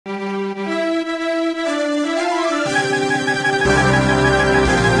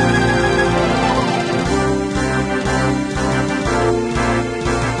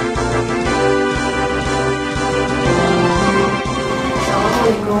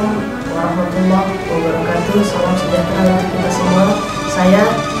Assalamualaikum warahmatullahi wabarakatuh. Salam sejahtera untuk kita semua. Saya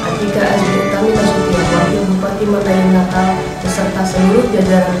Atika Wakil Bupati Madina beserta seluruh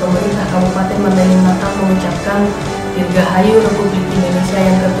jajaran pemerintah Kabupaten Madina mengucapkan Dirgahayu Republik Indonesia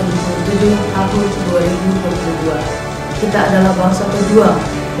yang ke-77 tahun 2022. Kita adalah bangsa kedua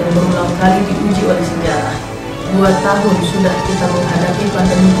yang berulang kali diuji oleh sejarah. 2 tahun sudah kita menghadapi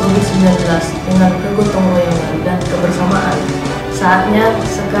pandemi COVID-19 dengan kegotong royongan dan kebersamaan. Saatnya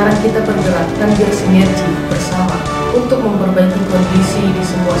sekarang kita bergerak dan bersinergi bersama untuk memperbaiki kondisi di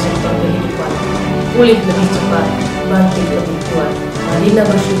semua sektor kehidupan. Pulih lebih cepat, bangkit lebih kuat. Madina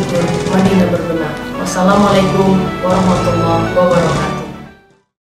bersyukur, Madina berbenah. Wassalamualaikum warahmatullahi wabarakatuh.